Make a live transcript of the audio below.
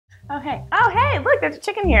Oh, hey. Oh, hey, look, there's a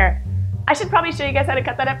chicken here. I should probably show you guys how to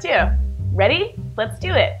cut that up too. Ready? Let's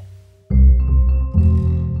do it.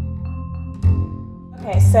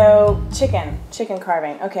 Okay, so chicken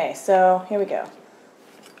carving. Okay, so here we go.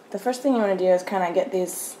 The first thing you want to do is kind of get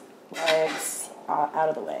these legs out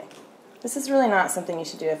of the way. This is really not something you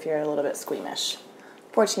should do if you're a little bit squeamish.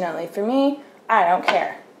 Fortunately for me, I don't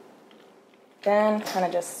care. Then kind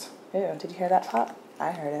of just, ooh, did you hear that pop?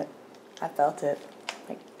 I heard it. I felt it.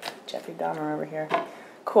 Like Jeffrey Dahmer over here.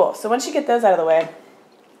 Cool, so once you get those out of the way,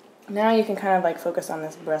 now you can kind of like focus on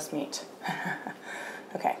this breast meat.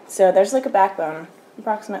 Okay, so there's like a backbone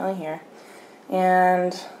approximately here,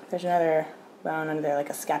 and there's another bone under there, like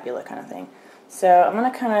a scapula kind of thing. So I'm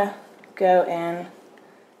going to kind of go in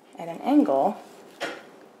at an angle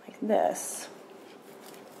like this.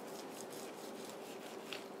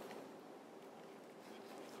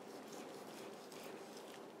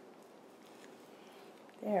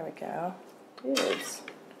 There we go. Dudes,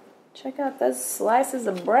 check out those slices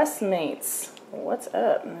of breast meats. What's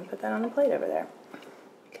up? I'm going to put that on the plate over there.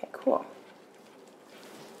 Okay, cool.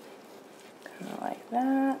 Kind of like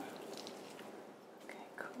that. Okay,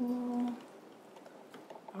 cool.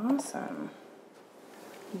 Awesome.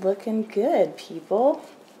 Looking good, people.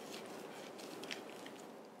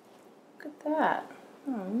 Look at that.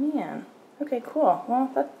 Oh, man. Okay, cool.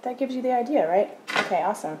 Well, that gives you the idea, right? Okay,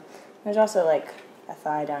 awesome. There's also like a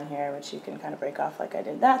thigh down here, which you can kind of break off like I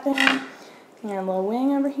did that thing. And a little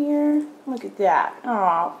wing over here. Look at that.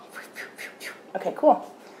 Oh. Okay, cool.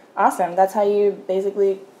 Awesome. That's how you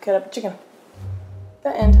basically cut up chicken.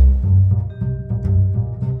 The end.